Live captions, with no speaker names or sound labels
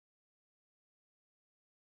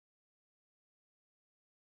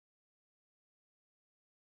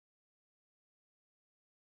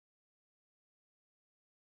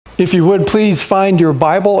If you would, please find your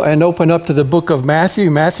Bible and open up to the book of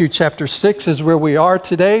Matthew. Matthew chapter 6 is where we are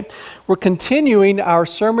today. We're continuing our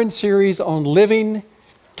sermon series on living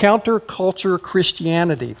counterculture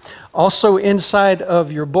Christianity. Also inside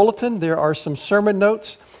of your bulletin, there are some sermon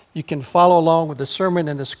notes. You can follow along with the sermon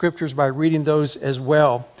and the scriptures by reading those as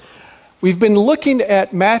well. We've been looking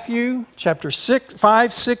at Matthew chapter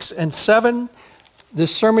 5, 6, and 7.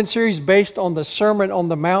 This sermon series based on the Sermon on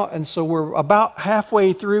the Mount, and so we're about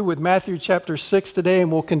halfway through with Matthew chapter 6 today, and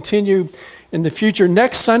we'll continue in the future.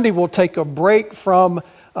 Next Sunday, we'll take a break from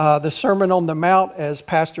the Sermon on the Mount as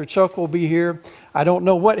Pastor Chuck will be here. I don't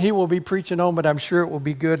know what he will be preaching on, but I'm sure it will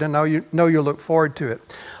be good, and I know you'll look forward to it.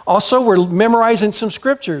 Also, we're memorizing some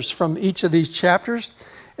scriptures from each of these chapters,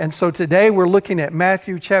 and so today we're looking at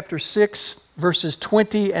Matthew chapter 6, verses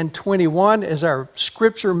 20 and 21 as our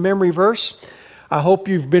scripture memory verse. I hope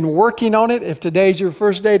you've been working on it. If today's your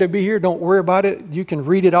first day to be here, don't worry about it. You can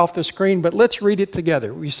read it off the screen, but let's read it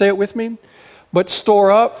together. Will you say it with me? But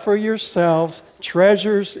store up for yourselves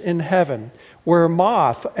treasures in heaven, where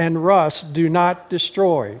moth and rust do not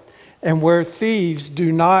destroy, and where thieves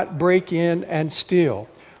do not break in and steal.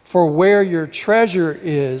 For where your treasure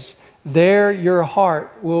is, there your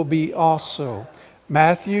heart will be also.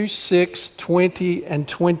 Matthew 6, 20 and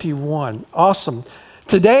 21. Awesome.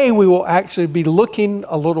 Today we will actually be looking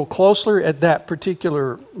a little closer at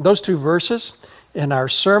those two verses in our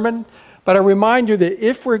sermon. But I remind you that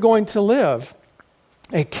if we're going to live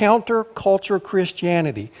a counterculture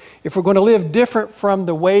Christianity, if we're going to live different from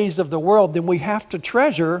the ways of the world, then we have to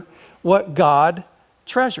treasure what God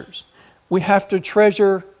treasures. We have to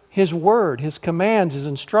treasure His Word, His commands, His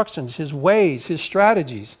instructions, His ways, His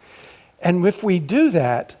strategies. And if we do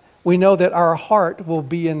that, we know that our heart will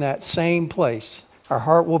be in that same place. Our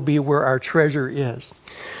heart will be where our treasure is.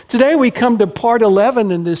 Today we come to part 11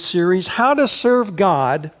 in this series, How to Serve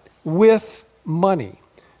God with Money.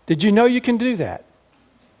 Did you know you can do that?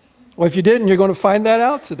 Well, if you didn't, you're going to find that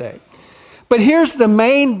out today. But here's the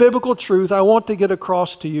main biblical truth I want to get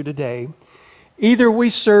across to you today. Either we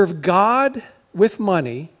serve God with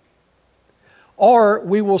money, or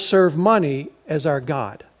we will serve money as our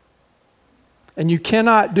God. And you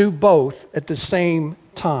cannot do both at the same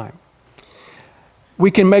time. We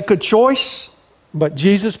can make a choice, but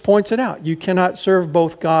Jesus points it out. You cannot serve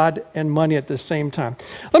both God and money at the same time.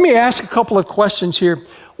 Let me ask a couple of questions here.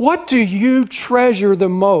 What do you treasure the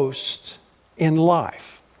most in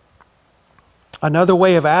life? Another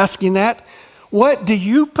way of asking that, what do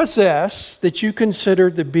you possess that you consider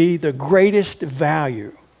to be the greatest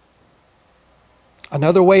value?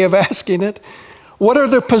 Another way of asking it, what are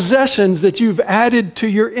the possessions that you've added to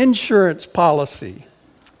your insurance policy?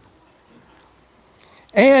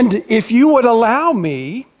 And if you would allow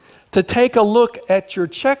me to take a look at your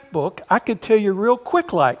checkbook, I could tell you real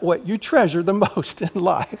quick like what you treasure the most in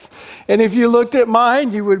life. And if you looked at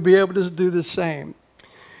mine, you would be able to do the same.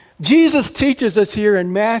 Jesus teaches us here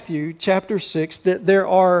in Matthew chapter 6 that there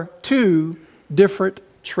are two different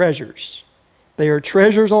treasures. They are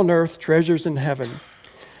treasures on earth, treasures in heaven.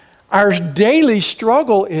 Our daily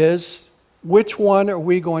struggle is, which one are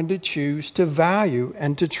we going to choose to value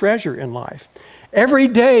and to treasure in life? Every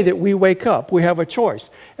day that we wake up, we have a choice.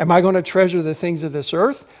 Am I going to treasure the things of this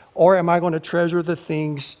earth, or am I going to treasure the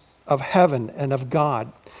things of heaven and of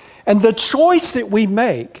God? And the choice that we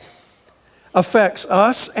make affects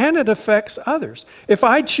us and it affects others. If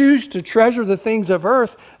I choose to treasure the things of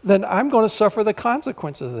earth, then I'm going to suffer the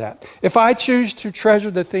consequences of that. If I choose to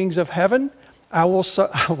treasure the things of heaven, I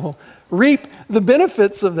will reap the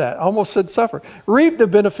benefits of that. I almost said suffer. Reap the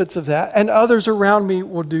benefits of that, and others around me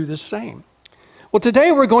will do the same. Well,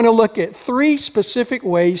 today we're going to look at 3 specific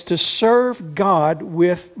ways to serve God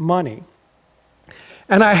with money.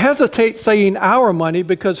 And I hesitate saying our money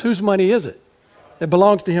because whose money is it? It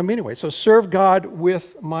belongs to Him anyway. So serve God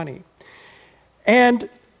with money. And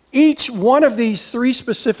each one of these 3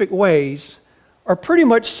 specific ways are pretty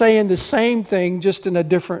much saying the same thing, just in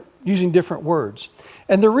using different words.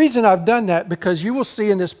 And the reason I've done that, because you will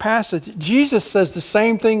see in this passage, Jesus says the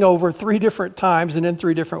same thing over 3 different times and in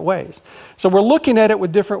 3 different ways. So we're looking at it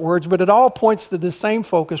with different words, but it all points to the same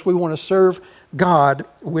focus. We want to serve God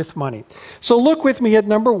with money. So look with me at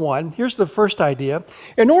number 1. Here's the first idea.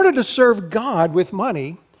 In order to serve God with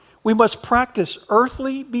money, we must practice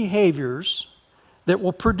earthly behaviors that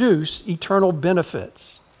will produce eternal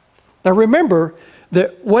benefits. Now remember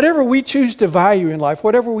that whatever we choose to value in life,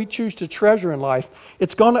 whatever we choose to treasure in life,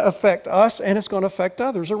 it's going to affect us and it's going to affect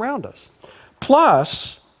others around us.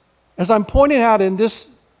 Plus, as I'm pointing out in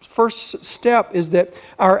this first step, is that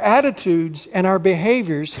our attitudes and our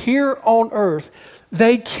behaviors here on earth,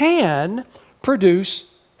 they can produce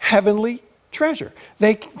heavenly treasure.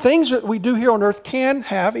 Things that we do here on earth can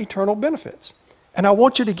have eternal benefits. And I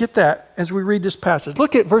want you to get that as we read this passage.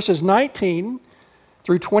 Look at verses 19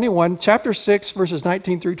 through 21, chapter 6, verses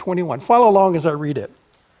 19 through 21. Follow along as I read it.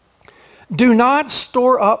 Do not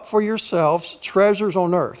store up for yourselves treasures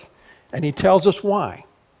on earth. And he tells us why.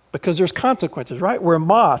 Because there's consequences, right? Where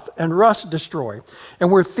moth and rust destroy,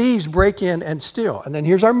 and where thieves break in and steal. And then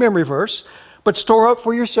here's our memory verse. But store up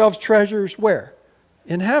for yourselves treasures where?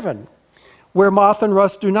 In heaven. Where moth and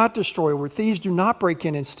rust do not destroy, where thieves do not break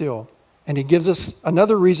in and steal. And he gives us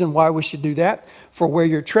another reason why we should do that. For where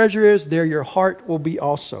your treasure is, there your heart will be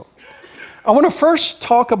also. I want to first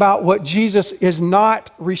talk about what Jesus is not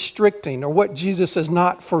restricting, or what Jesus is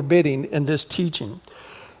not forbidding in this teaching.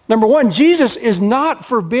 Number one, Jesus is not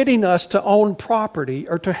forbidding us to own property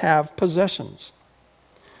or to have possessions.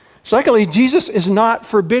 Secondly, Jesus is not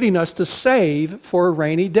forbidding us to save for a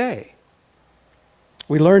rainy day.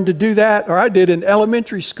 We learned to do that, or I did in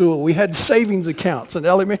elementary school. We had savings accounts in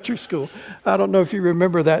elementary school. I don't know if you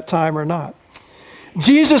remember that time or not.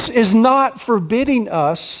 Jesus is not forbidding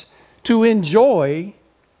us to enjoy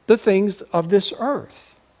the things of this earth.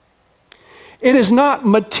 It is not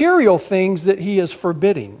material things that he is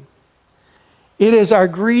forbidding. It is our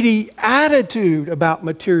greedy attitude about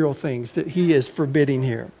material things that he is forbidding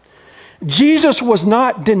here. Jesus was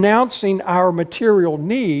not denouncing our material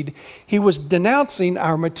need. He was denouncing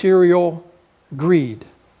our material greed.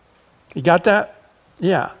 You got that?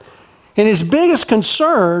 Yeah. And his biggest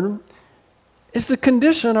concern is the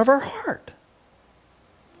condition of our heart.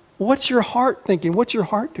 What's your heart thinking? What's your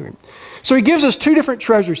heart doing? So he gives us two different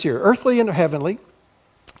treasures here, earthly and heavenly.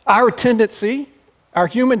 Our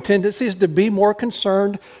human tendency is to be more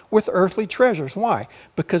concerned with earthly treasures. Why?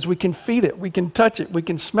 Because we can feed it, we can touch it, we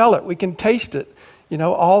can smell it, we can taste it. You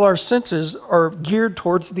know, all our senses are geared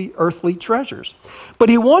towards the earthly treasures. But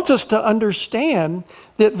he wants us to understand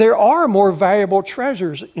that there are more valuable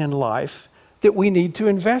treasures in life that we need to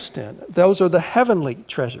invest in. Those are the heavenly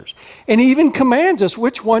treasures. And he even commands us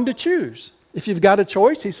which one to choose. If you've got a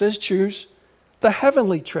choice, he says choose the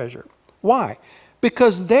heavenly treasure. Why?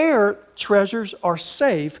 Because their treasures are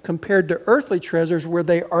safe compared to earthly treasures where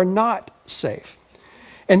they are not safe.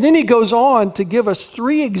 And then he goes on to give us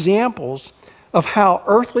three examples of how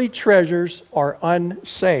earthly treasures are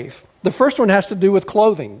unsafe. The first one has to do with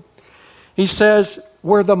clothing. He says,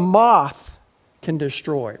 where the moth can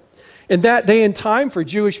destroy. In that day and time for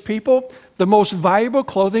Jewish people, the most valuable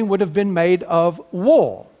clothing would have been made of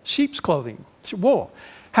wool, sheep's clothing, wool.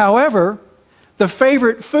 However, the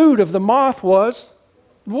favorite food of the moth was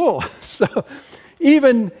wool. So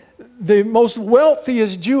even the most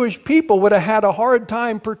wealthiest Jewish people would have had a hard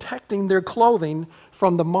time protecting their clothing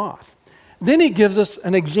from the moth. Then he gives us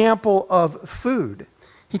an example of food.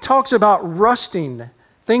 He talks about rusting.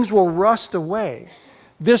 Things will rust away.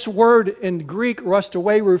 This word in Greek, rust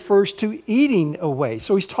away, refers to eating away.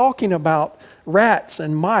 So he's talking about rats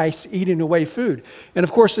and mice eating away food. And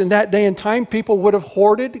of course, in that day and time, people would have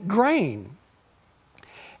hoarded grain.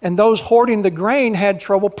 And those hoarding the grain had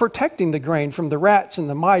trouble protecting the grain from the rats and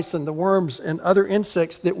the mice and the worms and other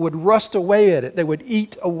insects that would rust away at it. They would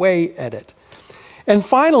eat away at it. And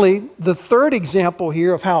finally, the third example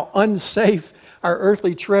here of how unsafe our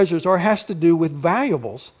earthly treasures are has to do with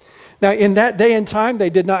valuables. Now, in that day and time, they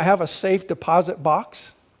did not have a safe deposit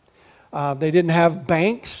box. They didn't have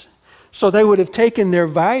banks. So they would have taken their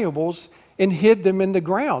valuables and hid them in the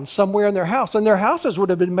ground somewhere in their house. And their houses would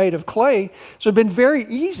have been made of clay. So it would have been very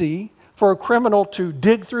easy for a criminal to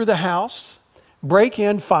dig through the house, break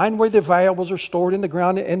in, find where the valuables are stored in the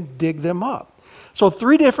ground, and dig them up. So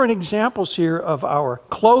three different examples here of our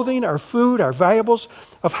clothing, our food, our valuables,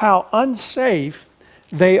 of how unsafe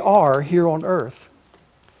they are here on earth.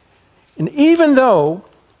 And even though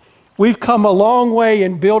we've come a long way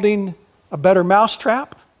in building a better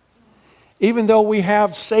mousetrap, even though we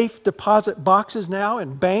have safe deposit boxes now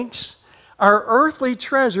and banks, our earthly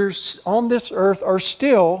treasures on this earth are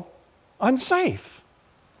still unsafe,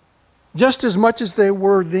 just as much as they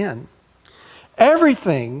were then.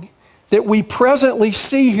 Everything that we presently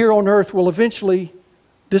see here on earth will eventually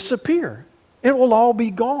disappear. It will all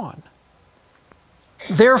be gone.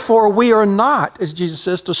 Therefore, we are not, as Jesus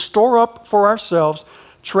says, to store up for ourselves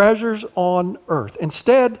treasures on earth.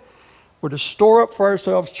 Instead, we're to store up for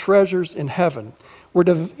ourselves treasures in heaven. We're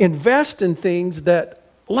to invest in things that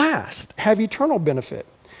last, have eternal benefit.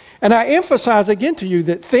 And I emphasize again to you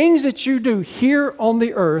that things that you do here on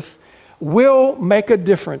the earth will make a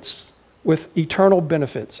difference with eternal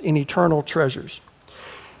benefits in eternal treasures.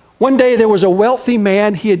 One day there was a wealthy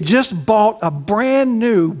man. He had just bought a brand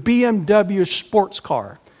new BMW sports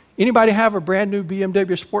car Anybody have a brand new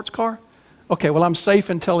BMW sports car? Okay, well, I'm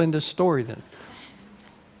safe in telling this story then.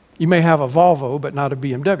 You may have a Volvo, but not a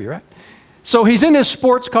BMW, right? So he's in his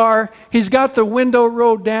sports car. He's got the window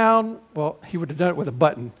rolled down. Well, he would have done it with a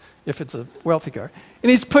button if it's a wealthy car.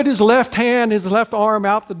 And he's put his left hand, his left arm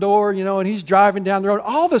out the door, you know, and he's driving down the road.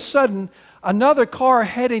 All of a sudden, another car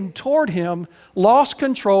heading toward him lost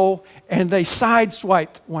control, and they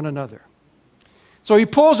sideswiped one another. So he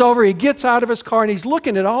pulls over, he gets out of his car, and he's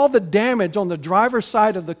looking at all the damage on the driver's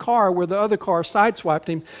side of the car where the other car sideswiped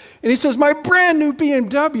him. And he says, my brand new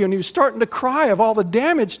BMW. And he was starting to cry of all the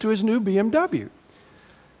damage to his new BMW.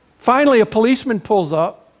 Finally, a policeman pulls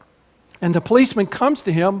up, and the policeman comes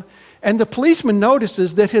to him, and the policeman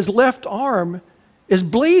notices that his left arm is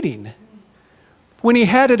bleeding. When he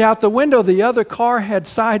had it out the window, the other car had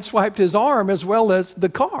sideswiped his arm as well as the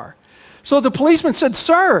car. So the policeman said,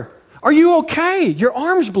 sir, are you okay? Your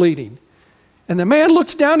arm's bleeding. And the man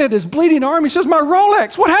looks down at his bleeding arm. He says, my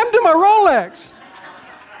Rolex. What happened to my Rolex?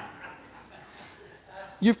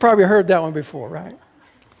 You've probably heard that one before, right?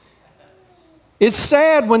 It's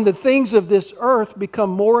sad when the things of this earth become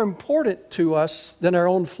more important to us than our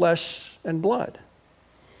own flesh and blood.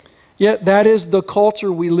 Yet that is the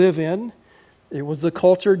culture we live in. It was the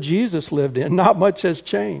culture Jesus lived in. Not much has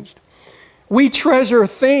changed. We treasure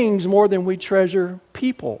things more than we treasure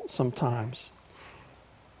people sometimes.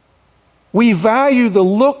 We value the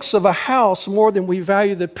looks of a house more than we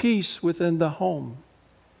value the peace within the home.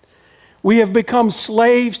 We have become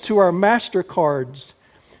slaves to our MasterCards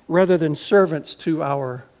rather than servants to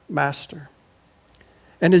our master.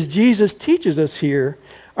 And as Jesus teaches us here,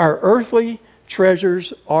 our earthly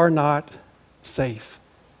treasures are not safe.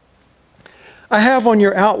 I have on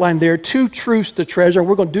your outline there 2 truths to treasure.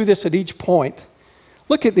 We're going to do this at each point.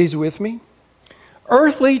 Look at these with me.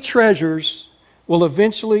 Earthly treasures will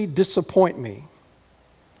eventually disappoint me.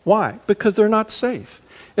 Why? Because they're not safe.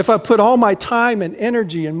 If I put all my time and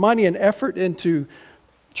energy and money and effort into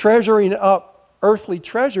treasuring up earthly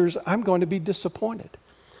treasures, I'm going to be disappointed.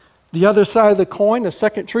 The other side of the coin, the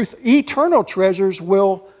second truth, eternal treasures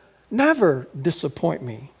will never disappoint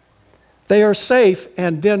me. They are safe,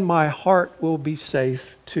 and then my heart will be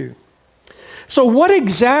safe too. So what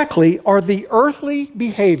exactly are the earthly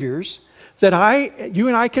behaviors that you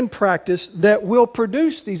and I can practice that will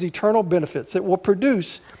produce these eternal benefits, that will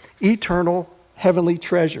produce eternal heavenly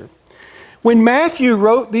treasure? When Matthew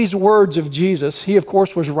wrote these words of Jesus, he of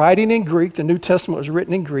course was writing in Greek. The New Testament was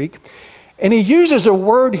written in Greek. And he uses a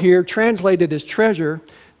word here translated as treasure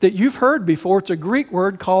that you've heard before. It's a Greek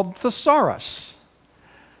word called thesaurus.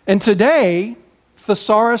 And today,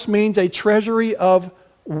 thesaurus means a treasury of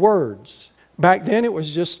words. Back then, it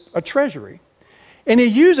was just a treasury. And he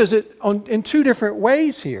uses it in 2 different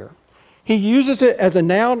ways here. He uses it as a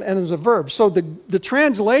noun and as a verb. So the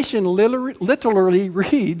translation literally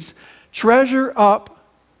reads, treasure up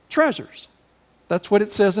treasures. That's what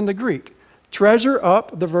it says in the Greek. Treasure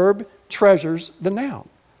up, the verb, treasures, the noun.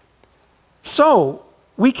 So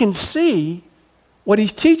we can see what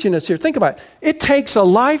he's teaching us here. Think about it. It takes a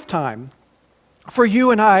lifetime for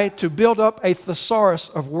you and I to build up a thesaurus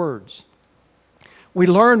of words. We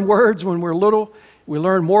learn words when we're little. We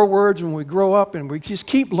learn more words when we grow up, and we just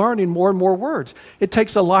keep learning more and more words. It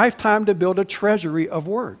takes a lifetime to build a treasury of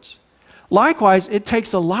words. Likewise, it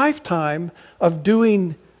takes a lifetime of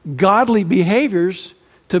doing godly behaviors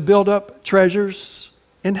to build up treasures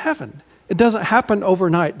in heaven. It doesn't happen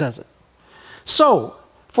overnight, does it? So,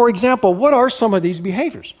 for example, what are some of these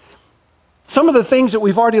behaviors? Some of the things that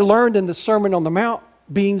we've already learned in the Sermon on the Mount,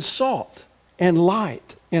 being salt and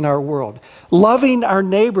light in our world, loving our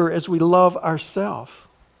neighbor as we love ourselves.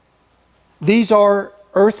 These are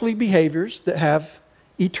earthly behaviors that have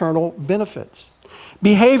eternal benefits.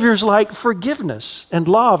 Behaviors like forgiveness and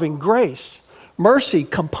love and grace, mercy,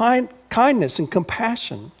 kindness and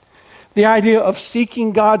compassion. The idea of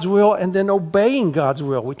seeking God's will and then obeying God's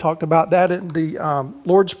will. We talked about that in the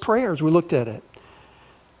Lord's Prayers. We looked at it.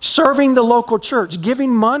 Serving the local church,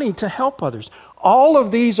 giving money to help others. All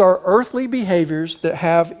of these are earthly behaviors that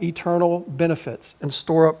have eternal benefits and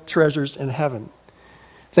store up treasures in heaven.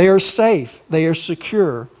 They are safe. They are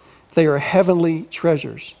secure. They are heavenly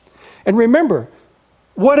treasures. And remember,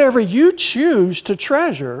 whatever you choose to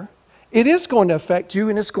treasure, it is going to affect you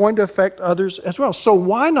and it's going to affect others as well. So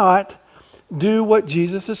why not do what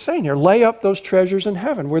Jesus is saying here? Lay up those treasures in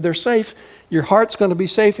heaven where they're safe. Your heart's going to be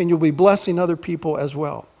safe and you'll be blessing other people as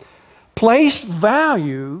well. Place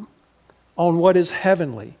value on what is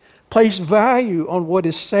heavenly. Place value on what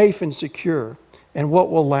is safe and secure and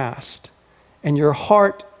what will last. And your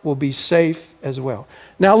heart will be safe as well.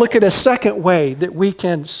 Now look at a second way that we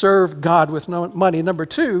can serve God with money. Number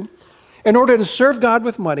two, in order to serve God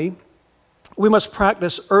with money, we must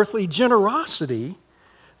practice earthly generosity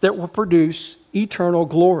that will produce eternal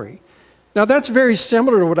glory. Now that's very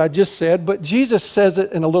similar to what I just said, but Jesus says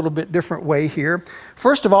it in a little bit different way here.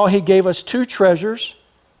 First of all, he gave us two treasures,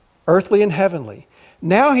 earthly and heavenly.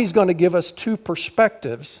 Now he's going to give us two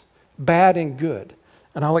perspectives, bad and good.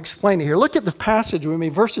 And I'll explain it here. Look at the passage with me,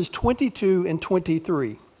 verses 22 and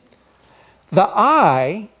 23. The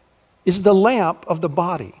eye is the lamp of the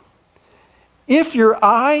body. If your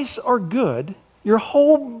eyes are good, your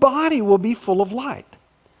whole body will be full of light.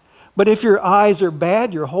 But if your eyes are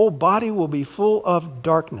bad, your whole body will be full of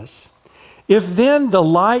darkness. If then the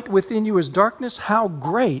light within you is darkness, how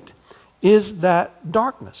great is that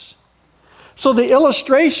darkness? So the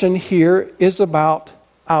illustration here is about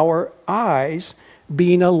our eyes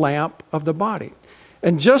being a lamp of the body.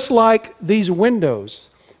 And just like these windows,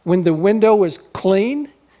 when the window is clean,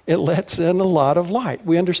 it lets in a lot of light.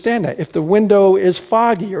 We understand that. If the window is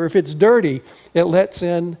foggy or if it's dirty, it lets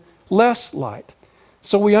in less light.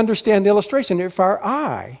 So we understand the illustration. If our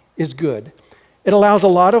eye is good, it allows a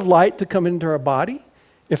lot of light to come into our body.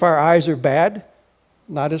 If our eyes are bad,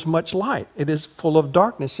 not as much light. It is full of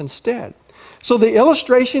darkness instead. So the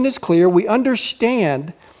illustration is clear. We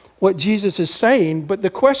understand what Jesus is saying, but the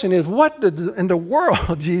question is, what in the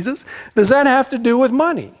world, Jesus, does that have to do with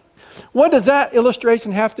money? What does that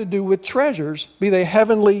illustration have to do with treasures, be they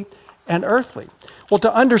heavenly and earthly? Well,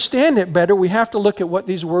 to understand it better, we have to look at what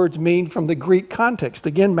these words mean from the Greek context.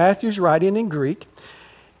 Again, Matthew's writing in Greek.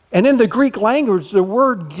 And in the Greek language, the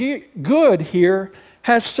word good here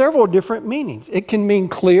has several different meanings. It can mean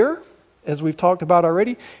clear, as we've talked about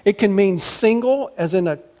already. It can mean single, as in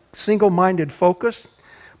a single-minded focus.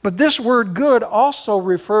 But this word good also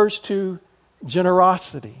refers to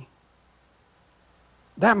generosity.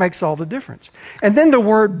 That makes all the difference. And then the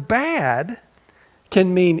word bad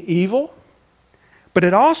can mean evil, but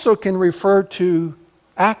it also can refer to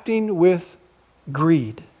acting with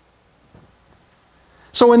greed.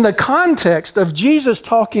 So in the context of Jesus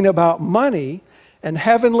talking about money and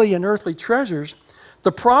heavenly and earthly treasures,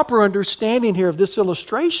 the proper understanding here of this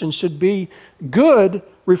illustration should be good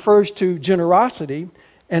refers to generosity,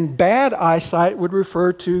 and bad eyesight would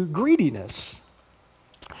refer to greediness.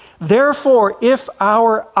 Therefore, if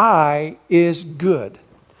our eye is good,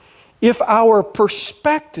 if our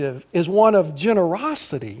perspective is one of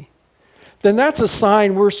generosity, then that's a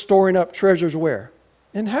sign we're storing up treasures where?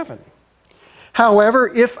 In heaven. However,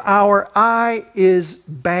 if our eye is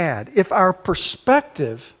bad, if our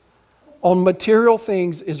perspective on material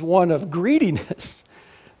things is one of greediness,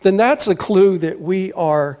 then that's a clue that we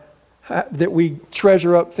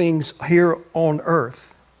treasure up things here on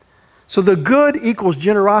earth. So the good equals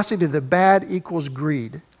generosity, the bad equals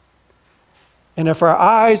greed. And if our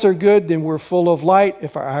eyes are good, then we're full of light.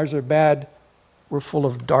 If our eyes are bad, we're full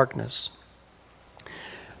of darkness.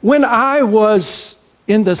 When I was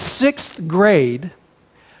in the 6th grade,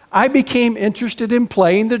 I became interested in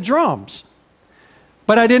playing the drums.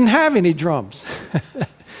 But I didn't have any drums.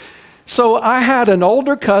 So I had an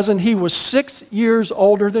older cousin. He was 6 years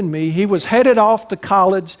older than me. He was headed off to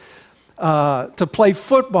college to play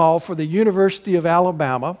football for the University of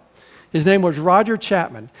Alabama. His name was Roger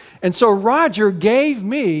Chapman. And so Roger gave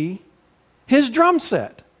me his drum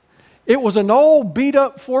set. It was an old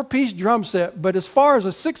beat-up 4-piece drum set, but as far as a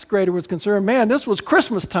 6th grader was concerned, man, this was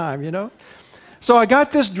Christmas time, you know. So I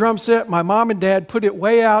got this drum set. My mom and dad put it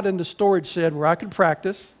way out in the storage shed where I could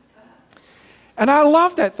practice. And I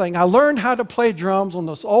loved that thing. I learned how to play drums on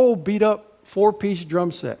this old beat-up 4-piece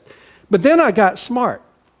drum set. But then I got smart.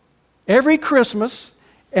 Every Christmas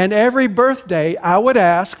and every birthday, I would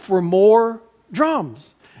ask for more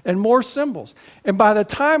drums and more cymbals. And by the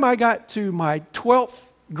time I got to my 12th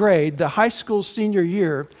grade, the high school senior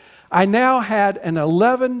year, I now had an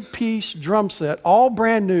 11-piece drum set, all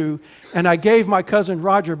brand new, and I gave my cousin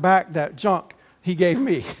Roger back that junk he gave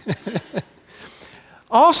me.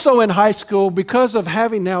 Also in high school, because of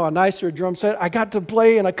having now a nicer drum set, I got to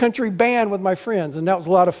play in a country band with my friends, and that was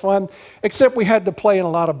a lot of fun, except we had to play in a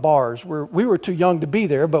lot of bars where we were too young to be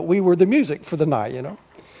there, but we were the music for the night, you know.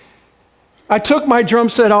 I took my drum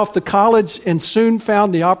set off to college and soon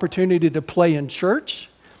found the opportunity to play in church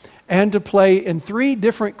and to play in 3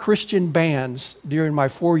 different Christian bands during my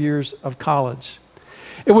 4 years of college.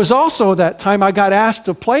 It was also that time I got asked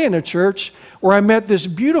to play in a church where I met this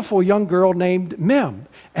beautiful young girl named Mem,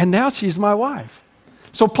 and now she's my wife.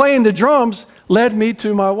 So playing the drums led me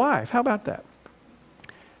to my wife. How about that?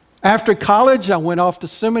 After college, I went off to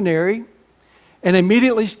seminary, and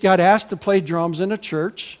immediately got asked to play drums in a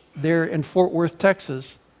church there in Fort Worth,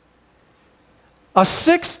 Texas. A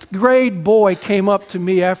 6th grade boy came up to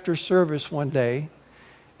me after service one day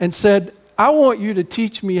and said, "I want you to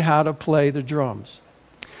teach me how to play the drums."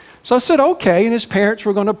 So I said, okay, and his parents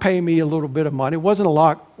were going to pay me a little bit of money. It wasn't a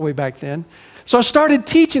lot way back then. So I started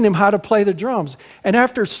teaching him how to play the drums. And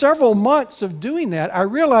after several months of doing that, I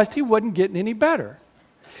realized he wasn't getting any better.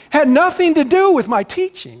 Had nothing to do with my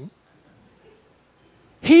teaching.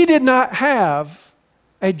 He did not have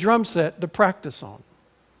a drum set to practice on.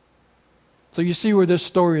 So you see where this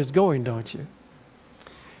story is going, don't you?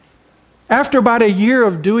 After about a year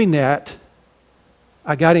of doing that,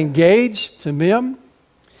 I got engaged to Mim.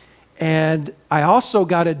 And I also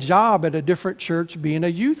got a job at a different church being a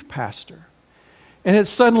youth pastor. And it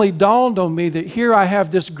suddenly dawned on me that here I have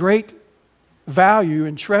this great value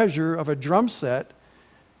and treasure of a drum set,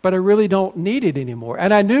 but I really don't need it anymore.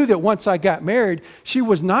 And I knew that once I got married, she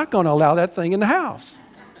was not going to allow that thing in the house.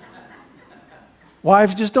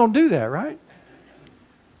 Wives just don't do that, right?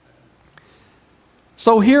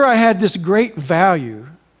 So here I had this great value,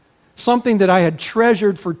 something that I had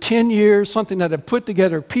treasured for 10 years, something that I had put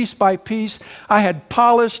together piece by piece. I had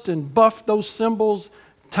polished and buffed those cymbals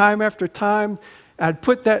time after time. I had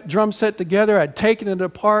put that drum set together. I had taken it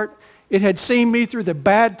apart. It had seen me through the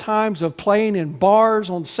bad times of playing in bars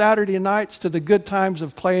on Saturday nights to the good times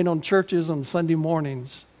of playing on churches on Sunday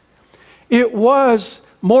mornings. It was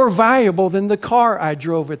more valuable than the car I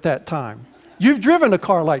drove at that time. You've driven a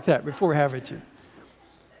car like that before, haven't you?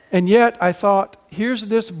 And yet I thought, here's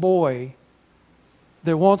this boy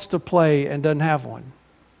that wants to play and doesn't have one.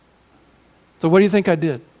 So what do you think I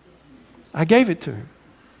did? I gave it to him.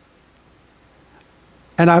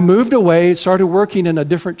 And I moved away, started working in a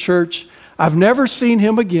different church. I've never seen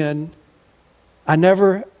him again. I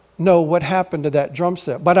never know what happened to that drum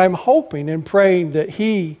set. But I'm hoping and praying that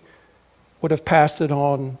he would have passed it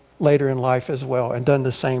on later in life as well and done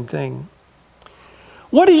the same thing.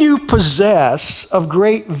 What do you possess of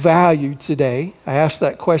great value today? I ask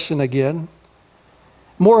that question again.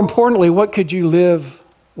 More importantly, what could you live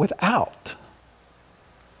without?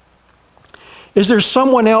 Is there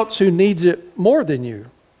someone else who needs it more than you?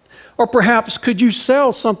 Or perhaps could you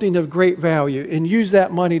sell something of great value and use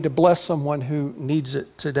that money to bless someone who needs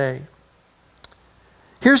it today?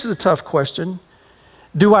 Here's the tough question.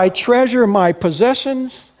 Do I treasure my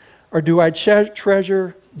possessions or do I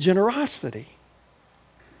treasure generosity?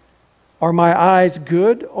 Are my eyes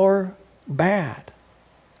good or bad?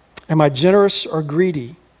 Am I generous or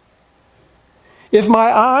greedy? If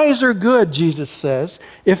my eyes are good, Jesus says,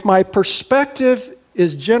 if my perspective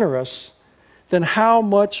is generous, then how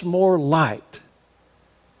much more light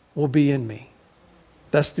will be in me?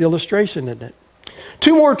 That's the illustration, isn't it?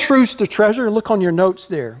 2 more truths to treasure. Look on your notes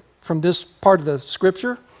there from this part of the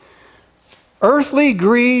scripture. Earthly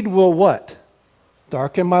greed will what?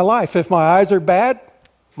 Darken my life. If my eyes are bad,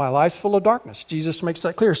 my life's full of darkness. Jesus makes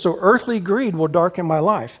that clear. So earthly greed will darken my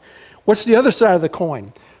life. What's the other side of the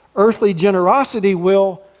coin? Earthly generosity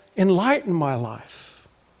will enlighten my life.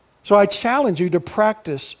 So I challenge you to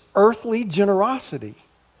practice earthly generosity.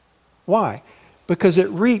 Why? Because it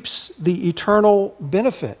reaps the eternal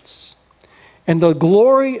benefits. And the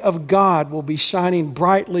glory of God will be shining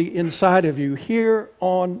brightly inside of you here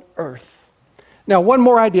on earth. Now, one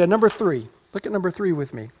more idea, number 3. Look at number 3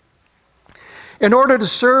 with me. In order to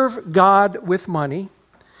serve God with money,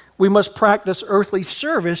 we must practice earthly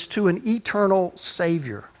service to an eternal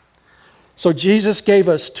Savior. So Jesus gave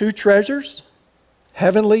us 2 treasures,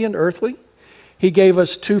 heavenly and earthly. He gave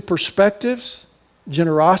us 2 perspectives,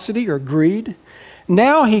 generosity or greed.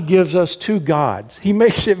 Now he gives us 2 gods. He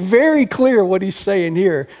makes it very clear what he's saying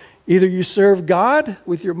here. Either you serve God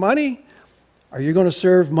with your money, or you're going to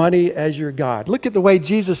serve money as your God. Look at the way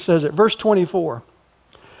Jesus says it. Verse 24.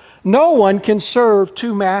 No one can serve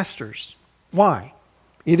 2 masters. Why?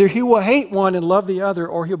 Either he will hate one and love the other,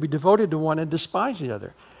 or he'll be devoted to one and despise the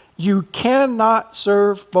other. You cannot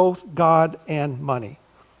serve both God and money.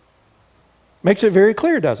 Makes it very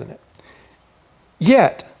clear, doesn't it?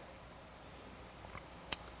 Yet,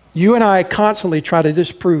 you and I constantly try to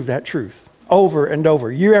disprove that truth over and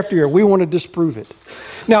over. Year after year, we want to disprove it.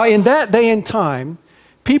 Now, in that day and time,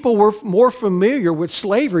 people were more familiar with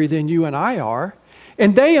slavery than you and I are.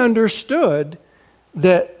 And they understood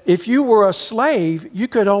that if you were a slave, you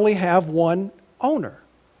could only have one owner.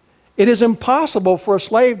 It is impossible for a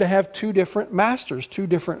slave to have 2 different masters, 2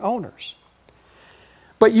 different owners.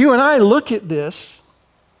 But you and I look at this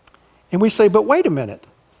and we say, but wait a minute.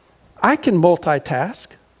 I can multitask.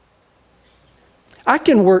 I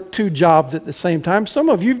can work 2 jobs at the same time. Some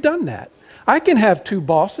of you have done that. I can have 2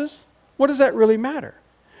 bosses. What does that really matter?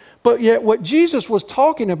 But yet what Jesus was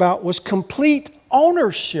talking about was complete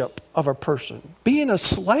ownership of a person, being a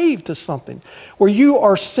slave to something, where you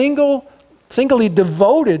are singly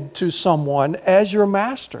devoted to someone as your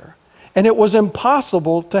master. And it was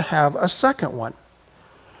impossible to have a second one.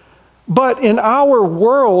 But in our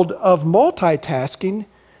world of multitasking,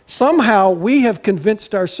 somehow we have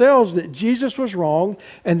convinced ourselves that Jesus was wrong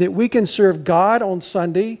and that we can serve God on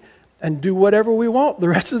Sunday and do whatever we want the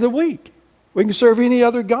rest of the week. We can serve any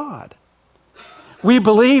other God. We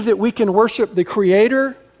believe that we can worship the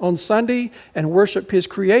Creator on Sunday and worship His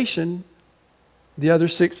creation the other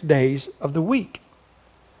 6 days of the week.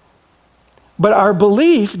 But our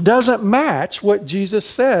belief doesn't match what Jesus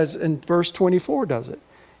says in verse 24, does it?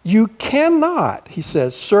 You cannot, he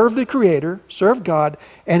says, serve the Creator, serve God,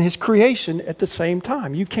 and His creation at the same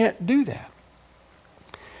time. You can't do that.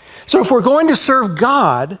 So if we're going to serve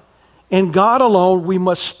God and God alone, we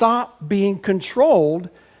must stop being controlled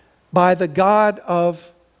by the god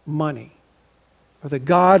of money or the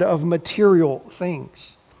god of material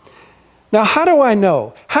things. Now, how do I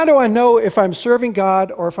know? How do I know if I'm serving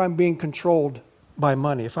God or if I'm being controlled by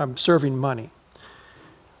money, if I'm serving money?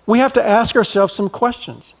 We have to ask ourselves some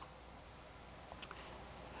questions.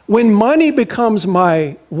 When money becomes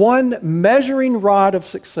my one measuring rod of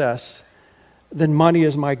success, then money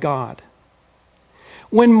is my God.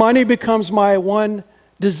 When money becomes my one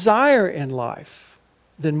desire in life,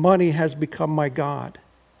 then money has become my God.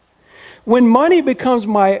 When money becomes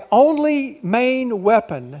my only main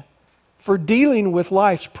weapon for dealing with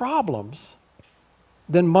life's problems,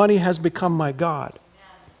 then money has become my God.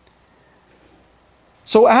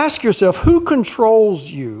 So ask yourself, who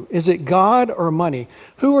controls you? Is it God or money?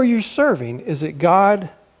 Who are you serving? Is it God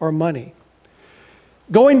or money?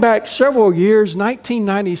 Going back several years,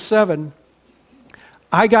 1997,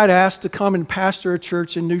 I got asked to come and pastor a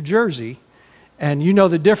church in New Jersey. And you know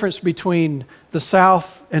the difference between the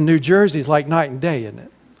South and New Jersey is like night and day, isn't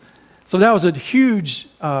it? So that was a huge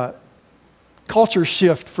culture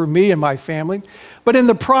shift for me and my family. But in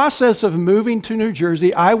the process of moving to New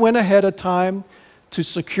Jersey, I went ahead of time to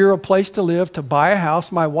secure a place to live, to buy a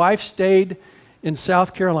house. My wife stayed in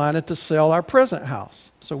South Carolina to sell our present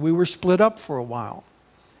house. So we were split up for a while.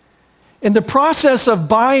 In the process of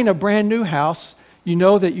buying a brand new house, you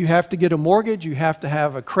know that you have to get a mortgage, you have to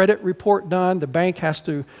have a credit report done, the bank has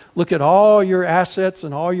to look at all your assets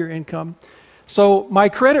and all your income. So my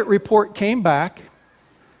credit report came back,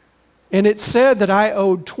 and it said that I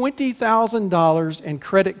owed $20,000 in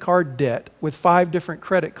credit card debt with 5 different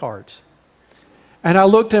credit cards. And I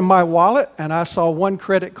looked in my wallet, and I saw one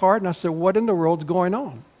credit card, and I said, what in the world's going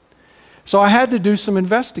on? So I had to do some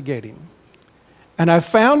investigating. And I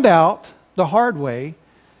found out the hard way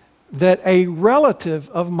that a relative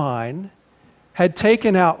of mine had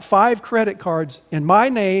taken out 5 credit cards in my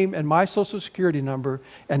name and my Social Security number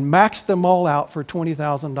and maxed them all out for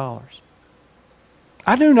 $20,000.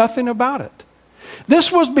 I knew nothing about it.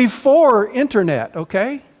 This was before internet,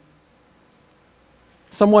 okay?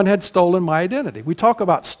 Someone had stolen my identity. We talk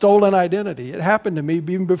about stolen identity. It happened to me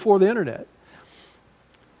even before the internet.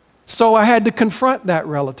 So I had to confront that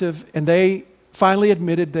relative, and they finally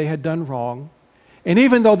admitted they had done wrong. And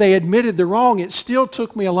even though they admitted the wrong, it still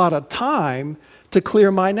took me a lot of time to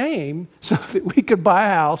clear my name so that we could buy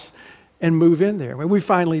a house and move in there. And we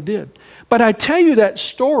finally did. But I tell you that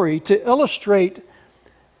story to illustrate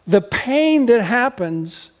the pain that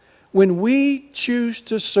happens when we choose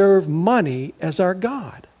to serve money as our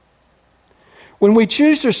God. When we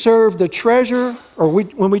choose to serve the treasure, or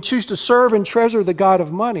when we choose to serve and treasure the God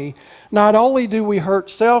of money, not only do we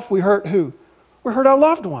hurt self, we hurt who? We hurt our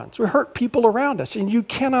loved ones. We hurt people around us. And you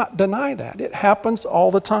cannot deny that. It happens all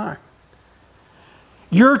the time.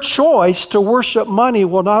 Your choice to worship money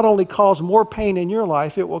will not only cause more pain in your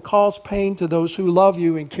life, it will cause pain to those who love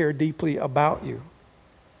you and care deeply about you.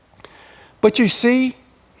 But you see,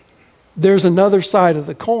 there's another side of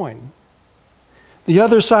the coin. The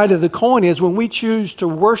other side of the coin is when we choose to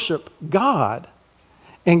worship God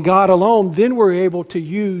and God alone, then we're able to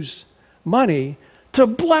use money to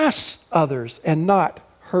bless others and not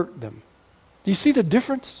hurt them. Do you see the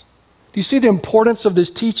difference? Do you see the importance of this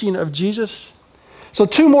teaching of Jesus? So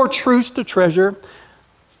 2 more truths to treasure.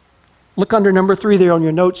 Look under number 3 there on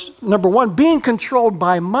your notes. Number 1, being controlled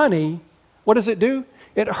by money, what does it do?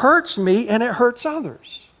 It hurts me and it hurts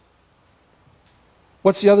others.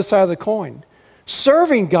 What's the other side of the coin?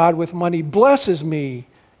 Serving God with money blesses me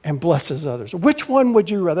and blesses others. Which one would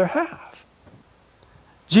you rather have?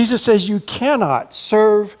 Jesus says you cannot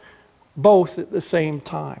serve both at the same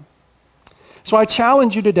time. So I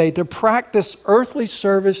challenge you today to practice earthly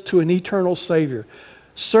service to an eternal Savior.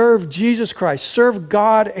 Serve Jesus Christ. Serve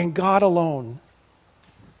God and God alone.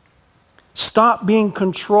 Stop being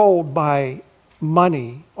controlled by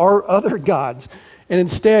money or other gods, and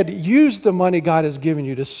instead use the money God has given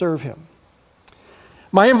you to serve Him.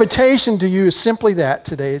 My invitation to you is simply that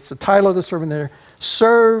today. It's the title of the sermon there.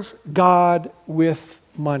 Serve God with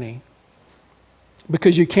money.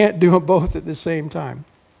 Because you can't do them both at the same time.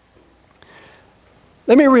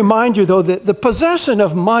 Let me remind you, though, that the possession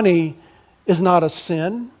of money is not a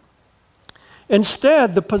sin.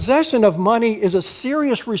 Instead, the possession of money is a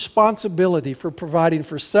serious responsibility for providing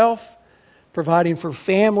for self, providing for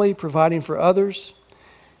family, providing for others.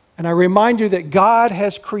 And I remind you that God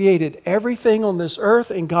has created everything on this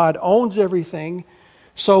earth and God owns everything.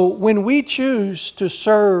 So when we choose to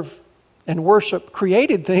serve and worship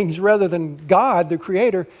created things rather than God, the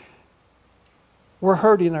Creator, we're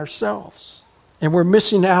hurting ourselves and we're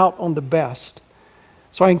missing out on the best.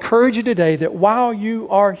 So I encourage you today that while you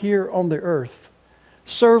are here on the earth,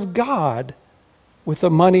 serve God with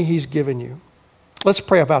the money He's given you. Let's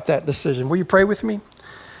pray about that decision. Will you pray with me?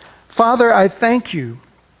 Father, I thank you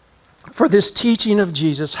for this teaching of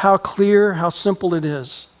Jesus, how clear, how simple it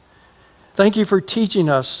is. Thank you for teaching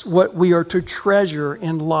us what we are to treasure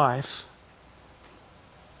in life.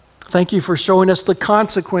 Thank you for showing us the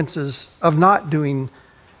consequences of not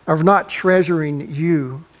treasuring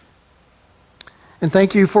you. And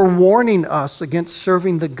thank you for warning us against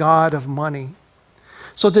serving the God of money.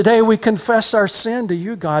 So today we confess our sin to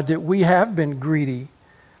you, God, that we have been greedy.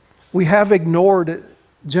 We have ignored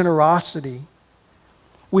generosity.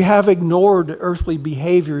 We have ignored earthly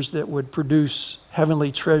behaviors that would produce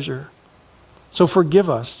heavenly treasure. So forgive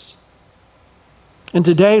us. And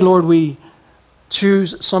today, Lord, we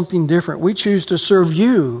choose something different. We choose to serve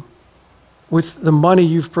you with the money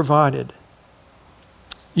you've provided.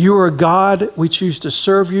 You are God. We choose to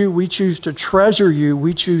serve you. We choose to treasure you.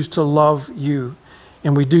 We choose to love you.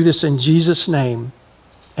 And we do this in Jesus' name.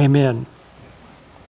 Amen.